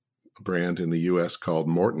salt brand in the US called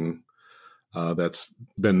Morton that's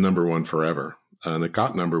been number one forever. And it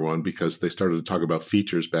got number one because they started to talk about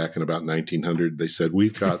features back in about 1900. They said,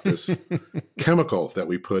 we've got this chemical that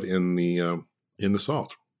we put in the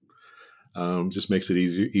salt. Just makes it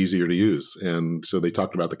easier to use. And so they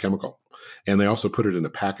talked about the chemical. And they also put it in a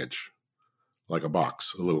package, like a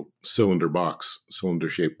box, a little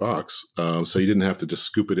cylinder-shaped box. So you didn't have to just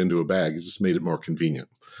scoop it into a bag. It just made it more convenient.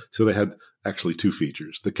 So they had actually two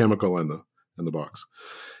features, the chemical and the box.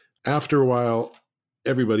 After a while,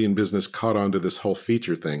 everybody in business caught on to this whole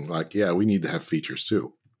feature thing. We need to have features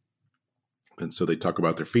too. And so they talk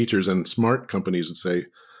about their features, and smart companies would say,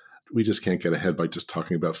 we just can't get ahead by just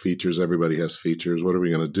talking about features. Everybody has features. What are we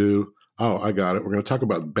going to do? Oh, I got it. We're going to talk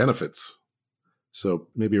about benefits. So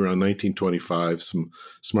maybe around 1925, some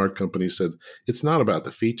smart companies said, it's not about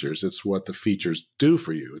the features. It's what the features do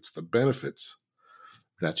for you. It's the benefits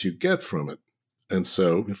that you get from it. And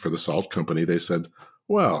so for the salt company, they said,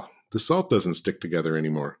 well, the salt doesn't stick together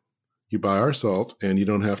anymore. You buy our salt and you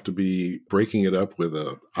don't have to be breaking it up with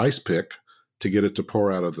an ice pick to get it to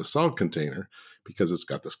pour out of the salt container, because it's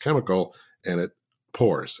got this chemical and it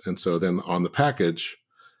pours. And so then on the package,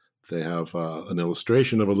 they have an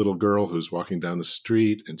illustration of a little girl who's walking down the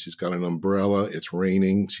street and she's got an umbrella. It's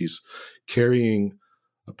raining. She's carrying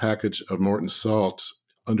a package of Morton salt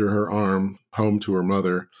under her arm home to her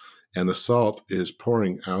mother. And the salt is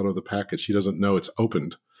pouring out of the package. She doesn't know it's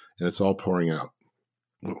opened and it's all pouring out.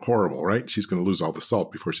 horrible, right? She's going to lose all the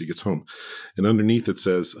salt before she gets home. And underneath it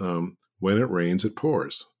says, when it rains, it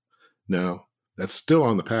pours. Now, that's still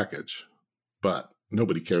on the package, but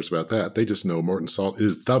nobody cares about that. They just know Morton salt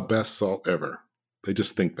is the best salt ever. They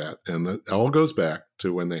just think that. And it all goes back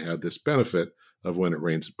to when they had this benefit of when it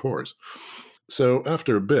rains, it pours. So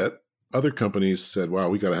after a bit, other companies said, wow,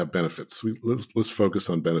 we got to have benefits. Let's focus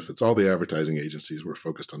on benefits. All the advertising agencies were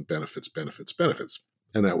focused on benefits.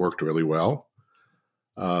 And that worked really well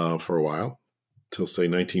for a while, till say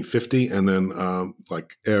 1950. And then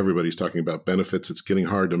like everybody's talking about benefits. It's getting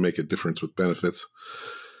hard to make a difference with benefits.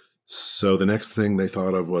 So the next thing they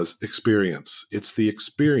thought of was experience. It's the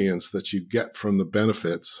experience that you get from the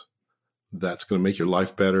benefits that's going to make your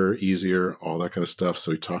life better, easier, all that kind of stuff.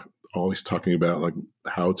 So always talking about like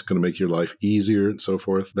how it's going to make your life easier and so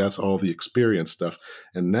forth. That's all the experience stuff.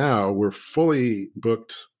 And now we're fully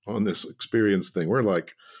booked on this experience thing. We're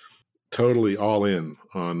like totally all in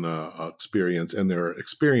on experience, and there are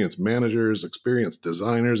experience managers, experience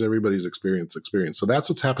designers, everybody's experience. So that's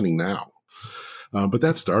what's happening now. But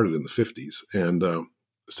that started in the 50s. And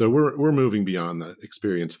so we're moving beyond the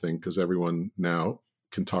experience thing because everyone now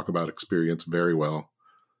can talk about experience very well.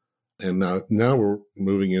 And now we're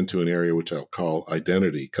moving into an area which I'll call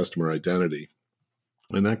identity, customer identity.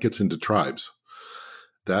 And that gets into tribes.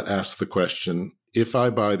 That asks the question, if I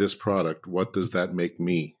buy this product, what does that make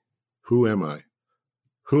me? Who am I?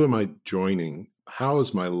 Who am I joining? How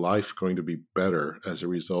is my life going to be better as a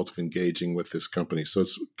result of engaging with this company? So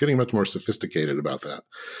it's getting much more sophisticated about that.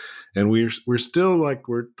 And we're still like,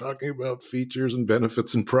 we're talking about features and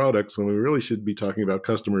benefits and products when we really should be talking about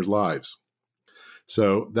customers' lives.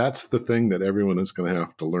 So that's the thing that everyone is going to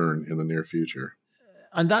have to learn in the near future.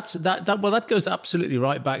 And that goes absolutely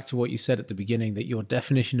right back to what you said at the beginning, that your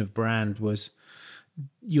definition of brand was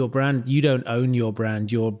your brand. You don't own your brand.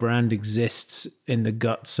 Your brand exists in the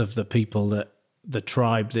guts of the people the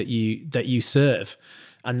tribe that you serve.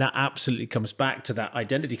 And that absolutely comes back to that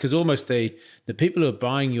identity, because almost the people who are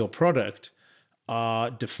buying your product are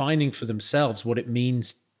defining for themselves what it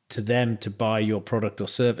means to them to buy your product or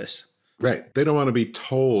service. Right. They don't want to be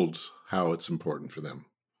told how it's important for them.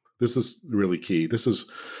 This is really key. This is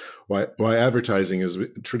why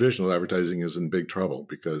traditional advertising is in big trouble,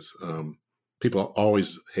 because people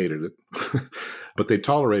always hated it, but they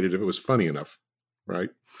tolerated it if it was funny enough,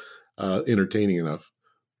 right? Entertaining enough.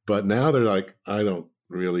 But now they're like, I don't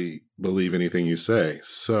really believe anything you say.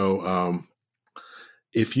 So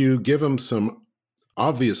if you give them some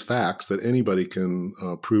obvious facts that anybody can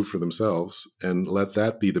prove for themselves and let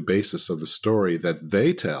that be the basis of the story that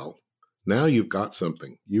they tell, now you've got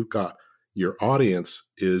something. You've got your audience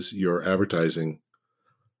is your advertising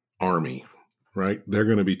army, right? They're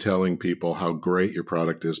going to be telling people how great your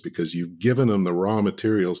product is because you've given them the raw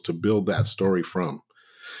materials to build that story from.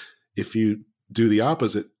 If you do the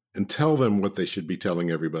opposite and tell them what they should be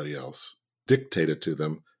telling everybody else, dictate it to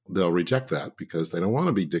them, they'll reject that because they don't want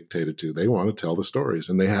to be dictated to. They want to tell the stories,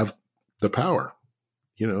 and they have the power.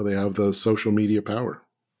 They have the social media power.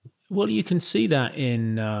 Well, you can see that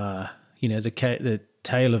in, the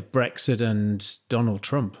tale of Brexit and Donald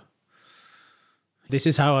Trump. This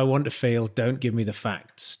is how I want to feel. Don't give me the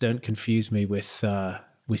facts. Don't confuse me with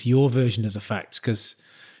your version of the facts, because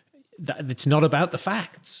it's not about the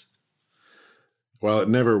facts. Well, it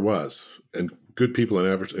never was. And good people in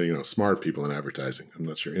advertising, smart people in advertising. I'm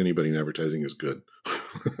not sure anybody in advertising is good.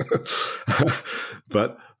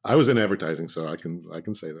 But I was in advertising, so I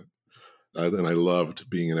can say that. And I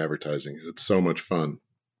loved being in advertising. It's so much fun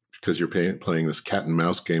because you're playing this cat and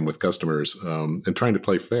mouse game with customers, and trying to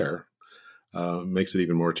play fair makes it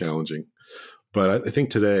even more challenging. But I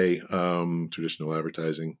think today, traditional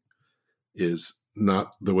advertising is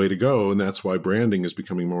not the way to go. And that's why branding is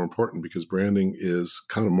becoming more important, because branding is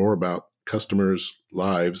kind of more about customers'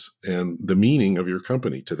 lives and the meaning of your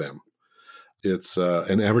company to them. It's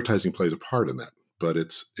and advertising plays a part in that, but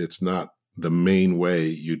it's not the main way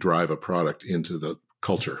you drive a product into the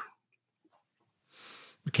culture.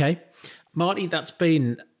 Okay. Marty, that's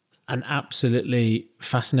been an absolutely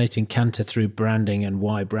fascinating canter through branding and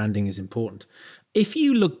why branding is important. If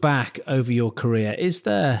you look back over your career, is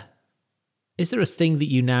there a thing that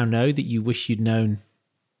you now know that you wish you'd known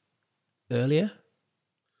earlier?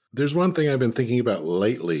 There's one thing I've been thinking about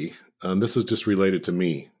lately. This is just related to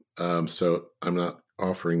me. So I'm not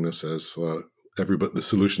offering this as the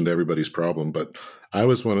solution to everybody's problem, but I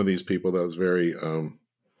was one of these people that was very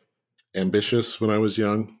ambitious when I was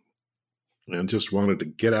young and just wanted to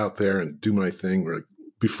get out there and do my thing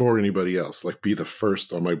before anybody else, like be the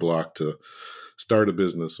first on my block to start a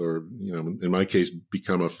business or, in my case,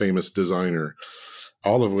 become a famous designer.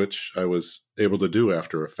 all of which I was able to do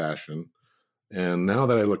after a fashion. And now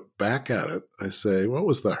that I look back at it, I say, what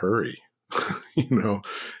was the hurry?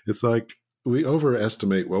 It's like we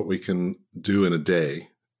overestimate what we can do in a day,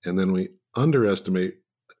 and then we underestimate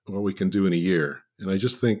what we can do in a year. And I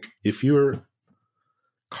just think if you're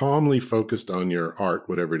calmly focused on your art,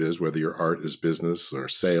 whatever it is, whether your art is business or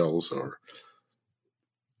sales or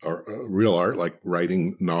real art, like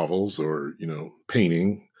writing novels or,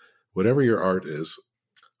 painting, whatever your art is,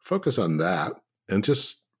 focus on that and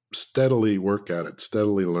just steadily work at it,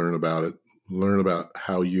 steadily learn about it, learn about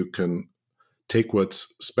how you can take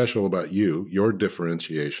what's special about you, your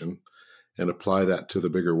differentiation, and apply that to the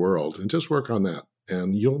bigger world and just work on that.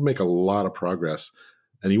 And you'll make a lot of progress,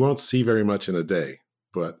 and you won't see very much in a day,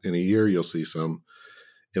 but in a year, you'll see some.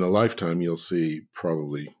 In a lifetime, you'll see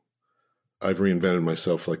probably, I've reinvented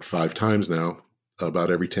myself like 5 times now,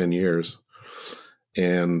 about every 10 years.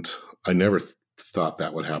 And I never thought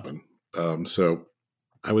that would happen. So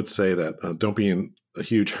I would say that don't be in a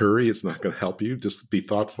huge hurry. It's not going to help you. Just be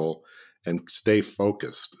thoughtful and stay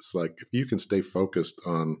focused. It's like if you can stay focused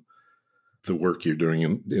on the work you're doing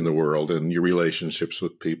in the world and your relationships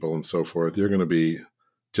with people and so forth, you're going to be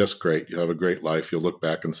just great. You'll have a great life. You'll look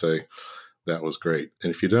back and say, that was great.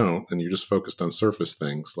 And if you don't, and you're just focused on surface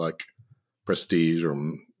things like prestige or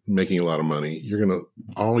making a lot of money, you're going to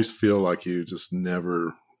always feel like you just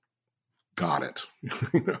never got it.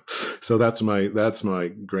 So that's my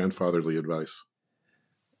grandfatherly advice.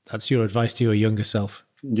 That's your advice to your younger self.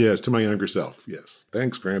 Yes, to my younger self. Yes.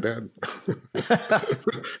 Thanks, Granddad.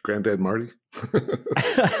 Granddad Marty.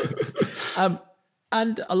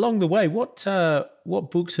 And along the way, what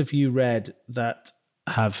books have you read that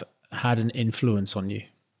have had an influence on you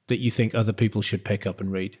that you think other people should pick up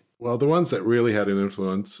and read? Well, the ones that really had an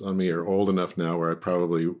influence on me are old enough now where I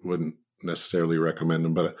probably wouldn't necessarily recommend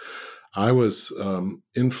them. But I was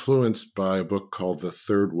influenced by a book called The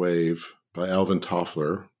Third Wave by Alvin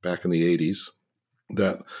Toffler back in the 80s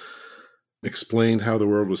that explained how the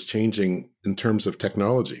world was changing in terms of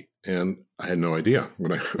technology. And I had no idea.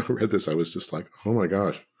 When I read this, I was just like, oh my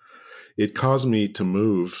gosh. It caused me to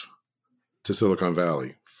move to Silicon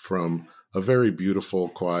Valley from a very beautiful,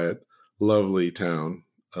 quiet, lovely town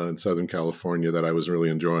in Southern California that I was really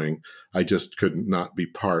enjoying. I just could not be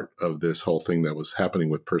part of this whole thing that was happening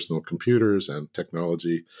with personal computers and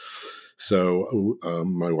technology. So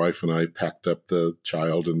my wife and I packed up the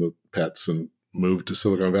child and the pets and moved to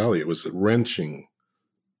Silicon Valley. It was a wrenching,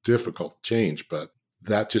 difficult change, but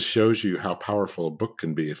that just shows you how powerful a book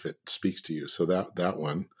can be if it speaks to you. So that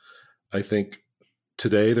one, I think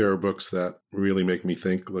today there are books that really make me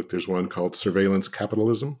think. Look, there's one called Surveillance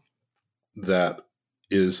Capitalism that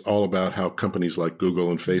is all about how companies like Google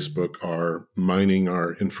and Facebook are mining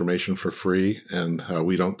our information for free and how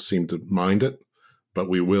we don't seem to mind it, but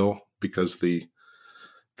we will, because the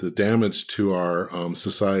damage to our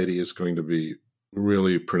society is going to be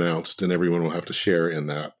really pronounced and everyone will have to share in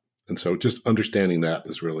that. And so just understanding that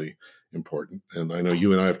is really important. And I know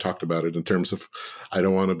you and I have talked about it in terms of, I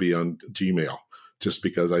don't want to be on Gmail just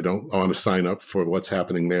because I don't want to sign up for what's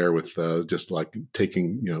happening there with just like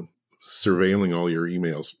taking, surveilling all your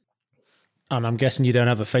emails. And I'm guessing you don't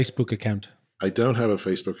have a Facebook account. I don't have a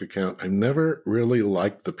Facebook account. I've never really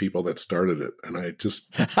liked the people that started it. And I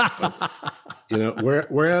just,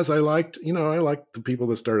 whereas I liked the people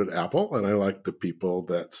that started Apple and I liked the people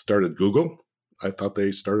that started Google. I thought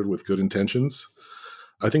they started with good intentions.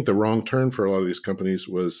 I think the wrong turn for a lot of these companies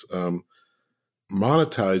was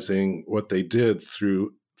monetizing what they did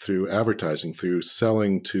through advertising, through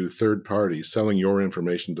selling to third parties, selling your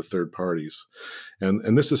information to third parties.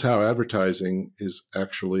 And this is how advertising is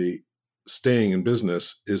actually staying in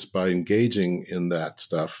business, is by engaging in that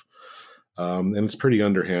stuff. And it's pretty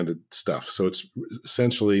underhanded stuff. So it's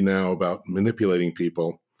essentially now about manipulating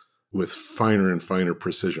people with finer and finer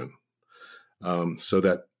precision. So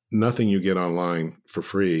that nothing you get online for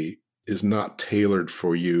free is not tailored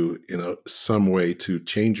for you in some way to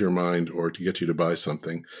change your mind or to get you to buy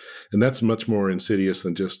something. And that's much more insidious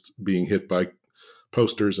than just being hit by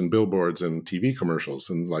posters and billboards and TV commercials,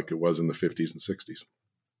 and like it was in the 50s and 60s.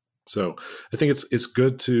 So I think it's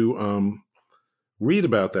good to read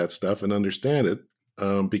about that stuff and understand it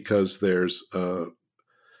because there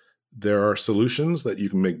are solutions that you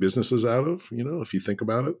can make businesses out of, if you think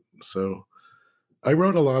about it. So I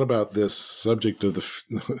wrote a lot about this subject of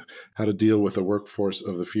how to deal with the workforce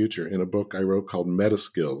of the future in a book I wrote called Meta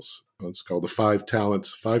Skills. It's called The 5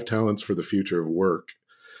 Talents for the Future of Work.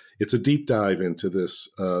 It's a deep dive into this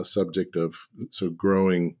subject of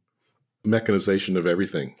growing mechanization of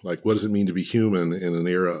everything. Like, what does it mean to be human in an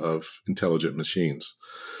era of intelligent machines?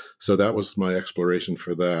 So that was my exploration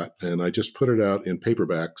for that. And I just put it out in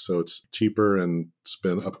paperback, so it's cheaper and it's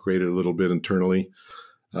been upgraded a little bit internally.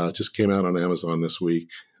 It just came out on Amazon this week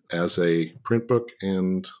as a print book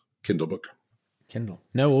and Kindle book. Kindle.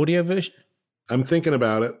 No audio version? I'm thinking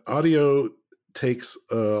about it. Audio takes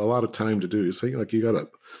a lot of time to do. You say, like, you got to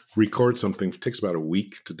record something. It takes about a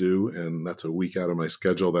week to do, and that's a week out of my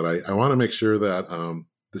schedule that I want to make sure that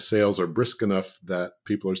the sales are brisk enough that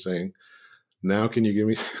people are saying, now can you give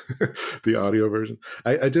me the audio version?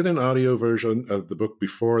 I did an audio version of the book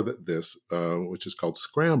before this, which is called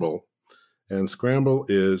Scramble. And Scramble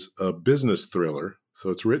is a business thriller.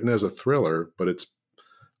 So it's written as a thriller, but it's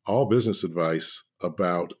all business advice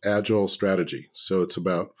about agile strategy. So it's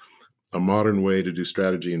about a modern way to do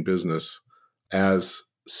strategy in business as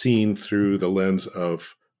seen through the lens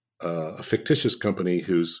of a fictitious company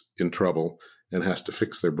who's in trouble and has to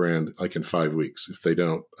fix their brand like in 5 weeks. If they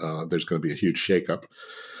don't, there's going to be a huge shakeup.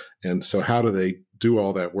 And so how do they do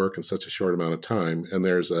all that work in such a short amount of time? And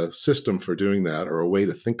there's a system for doing that, or a way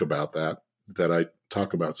to think about that I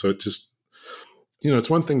talk about. So it just, it's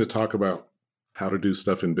one thing to talk about how to do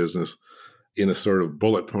stuff in business in a sort of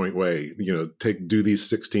bullet point way, do these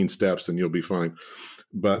 16 steps and you'll be fine.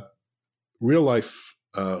 But real life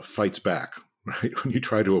fights back, right? When you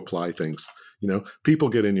try to apply things, people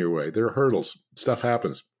get in your way. There are hurdles. Stuff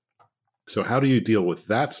happens. So how do you deal with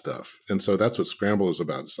that stuff? And so that's what Scramble is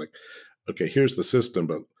about. It's like, okay, here's the system,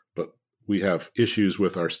 but we have issues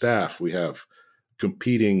with our staff. We have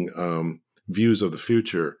competing views of the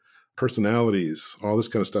future, personalities, all this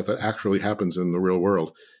kind of stuff that actually happens in the real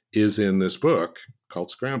world is in this book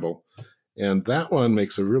called Scramble. And that one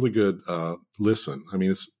makes a really good listen. I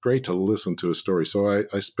mean, it's great to listen to a story. So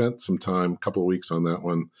I spent some time, a couple of weeks on that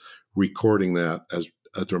one, recording that as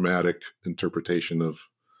a dramatic interpretation of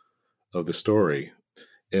the story.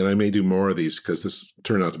 And I may do more of these because this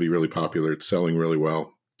turned out to be really popular. It's selling really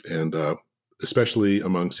well. And especially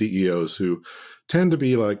among CEOs who tend to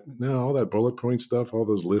be like, no, all that bullet point stuff, all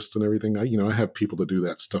those lists and everything. I have people to do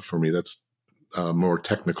that stuff for me. That's more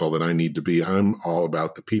technical than I need to be. I'm all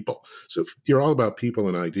about the people. So if you're all about people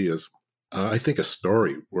and ideas, I think a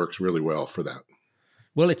story works really well for that.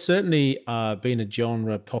 Well, it's certainly been a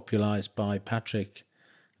genre popularized by Patrick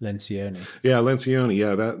Lencioni. Yeah, Lencioni.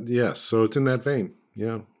 Yeah, yes. So it's in that vein.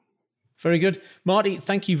 Yeah. Very good. Marty,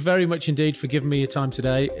 thank you very much indeed for giving me your time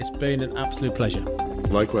today. It's been an absolute pleasure.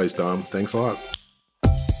 Likewise, Dom. Thanks a lot.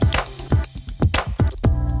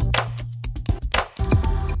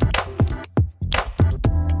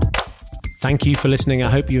 Thank you for listening. I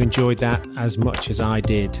hope you enjoyed that as much as I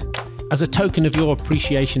did. As a token of your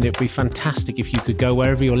appreciation, it'd be fantastic if you could go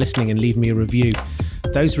wherever you're listening and leave me a review.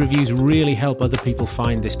 Those reviews really help other people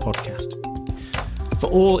find this podcast. For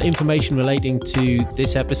all information relating to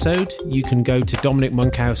this episode, you can go to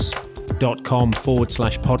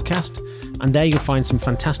dominicmonkhouse.com/podcast, and there you'll find some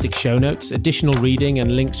fantastic show notes, additional reading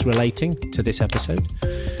and links relating to this episode.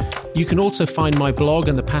 You can also find my blog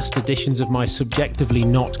and the past editions of my subjectively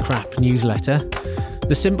not crap newsletter.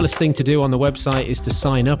 The simplest thing to do on the website is to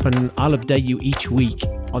sign up, and I'll update you each week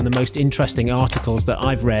on the most interesting articles that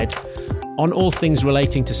I've read on all things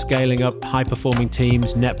relating to scaling up high-performing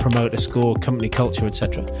teams, net promoter score, company culture,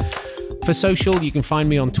 etc. For social, you can find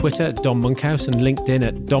me on Twitter at Dom Monkhouse and LinkedIn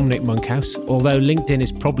at Dominic Monkhouse, although LinkedIn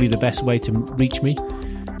is probably the best way to reach me.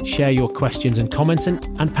 Share your questions and comments, and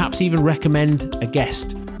perhaps even recommend a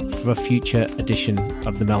guest for a future edition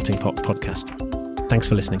of the Melting Pot podcast. Thanks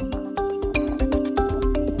for listening.